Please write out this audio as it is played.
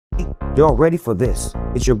Y'all ready for this?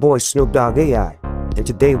 It's your boy Snoop Dogg AI, and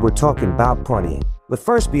today we're talking about partying. But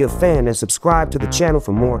first, be a fan and subscribe to the channel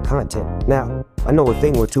for more content. Now, I know a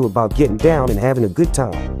thing or two about getting down and having a good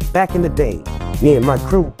time. Back in the day, me and my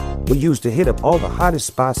crew, we used to hit up all the hottest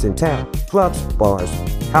spots in town. Clubs, bars,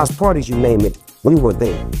 house parties, you name it. We were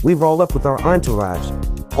there. We roll up with our entourage,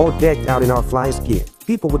 all decked out in our flyest gear.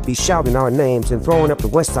 People would be shouting our names and throwing up the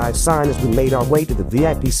West Side sign as we made our way to the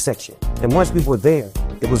VIP section. And once we were there,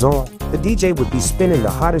 it was on. The DJ would be spinning the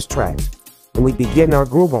hottest tracks, and we'd be getting our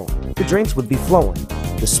groove on. The drinks would be flowing,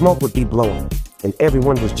 the smoke would be blowing, and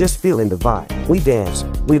everyone was just feeling the vibe. We danced,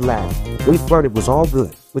 we laughed, we flirted, was all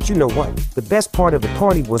good. But you know what? The best part of the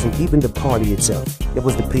party wasn't even the party itself. It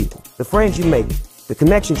was the people, the friends you make, the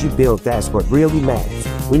connections you build. That's what really matters.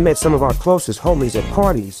 We met some of our closest homies at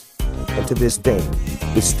parties, and to this day,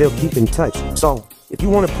 we still keep in touch. So, if you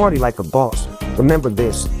want to party like a boss, remember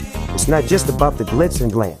this. It's not just about the glitz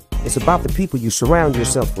and glam. It's about the people you surround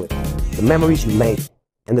yourself with, the memories you make,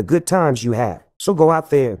 and the good times you have. So go out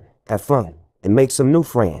there, have fun, and make some new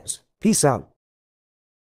friends. Peace out.